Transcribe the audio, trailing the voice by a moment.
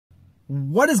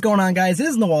What is going on, guys? It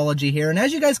is Wwe here, and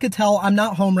as you guys could tell, I'm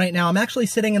not home right now. I'm actually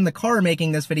sitting in the car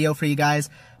making this video for you guys,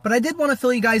 but I did want to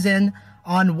fill you guys in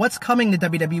on what's coming to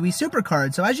WWE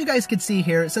Supercard. So as you guys could see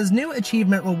here, it says new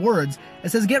achievement rewards. It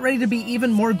says get ready to be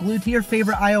even more glued to your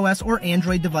favorite iOS or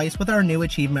Android device with our new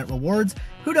achievement rewards.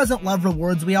 Who doesn't love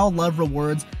rewards? We all love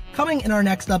rewards. Coming in our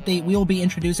next update, we will be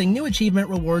introducing new achievement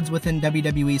rewards within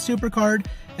WWE Supercard.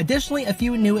 Additionally, a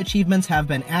few new achievements have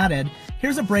been added.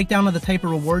 Here's a breakdown of the type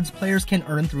of rewards players can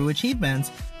earn through achievements.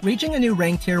 Reaching a new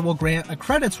rank tier will grant a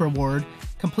credits reward.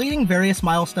 Completing various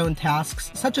milestone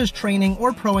tasks, such as training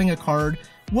or proing a card,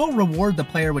 will reward the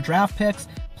player with draft picks.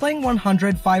 Playing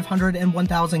 100, 500, and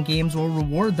 1000 games will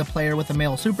reward the player with a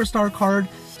male superstar card,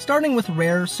 starting with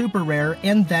rare, super rare,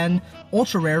 and then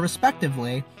ultra rare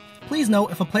respectively. Please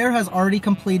note, if a player has already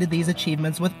completed these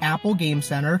achievements with Apple Game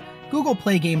Center, Google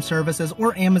Play Game Services,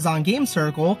 or Amazon Game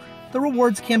Circle, the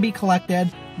rewards can be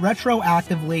collected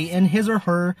retroactively in his or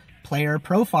her player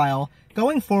profile.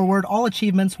 Going forward, all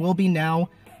achievements will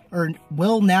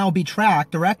now be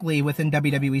tracked directly within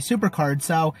WWE Supercard.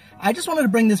 So I just wanted to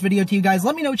bring this video to you guys.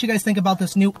 Let me know what you guys think about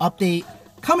this new update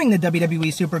coming to WWE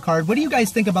Supercard. What do you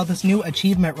guys think about this new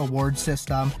achievement reward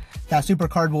system that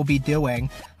Supercard will be doing?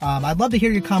 I'd love to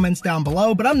hear your comments down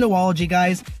below, but I'm Wwe,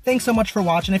 guys. Thanks so much for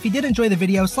watching. If you did enjoy the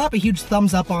video, slap a huge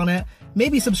thumbs up on it.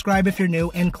 Maybe subscribe if you're new,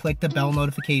 and click the bell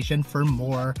notification for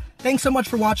more. Thanks so much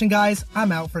for watching, guys.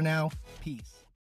 I'm out for now. Peace.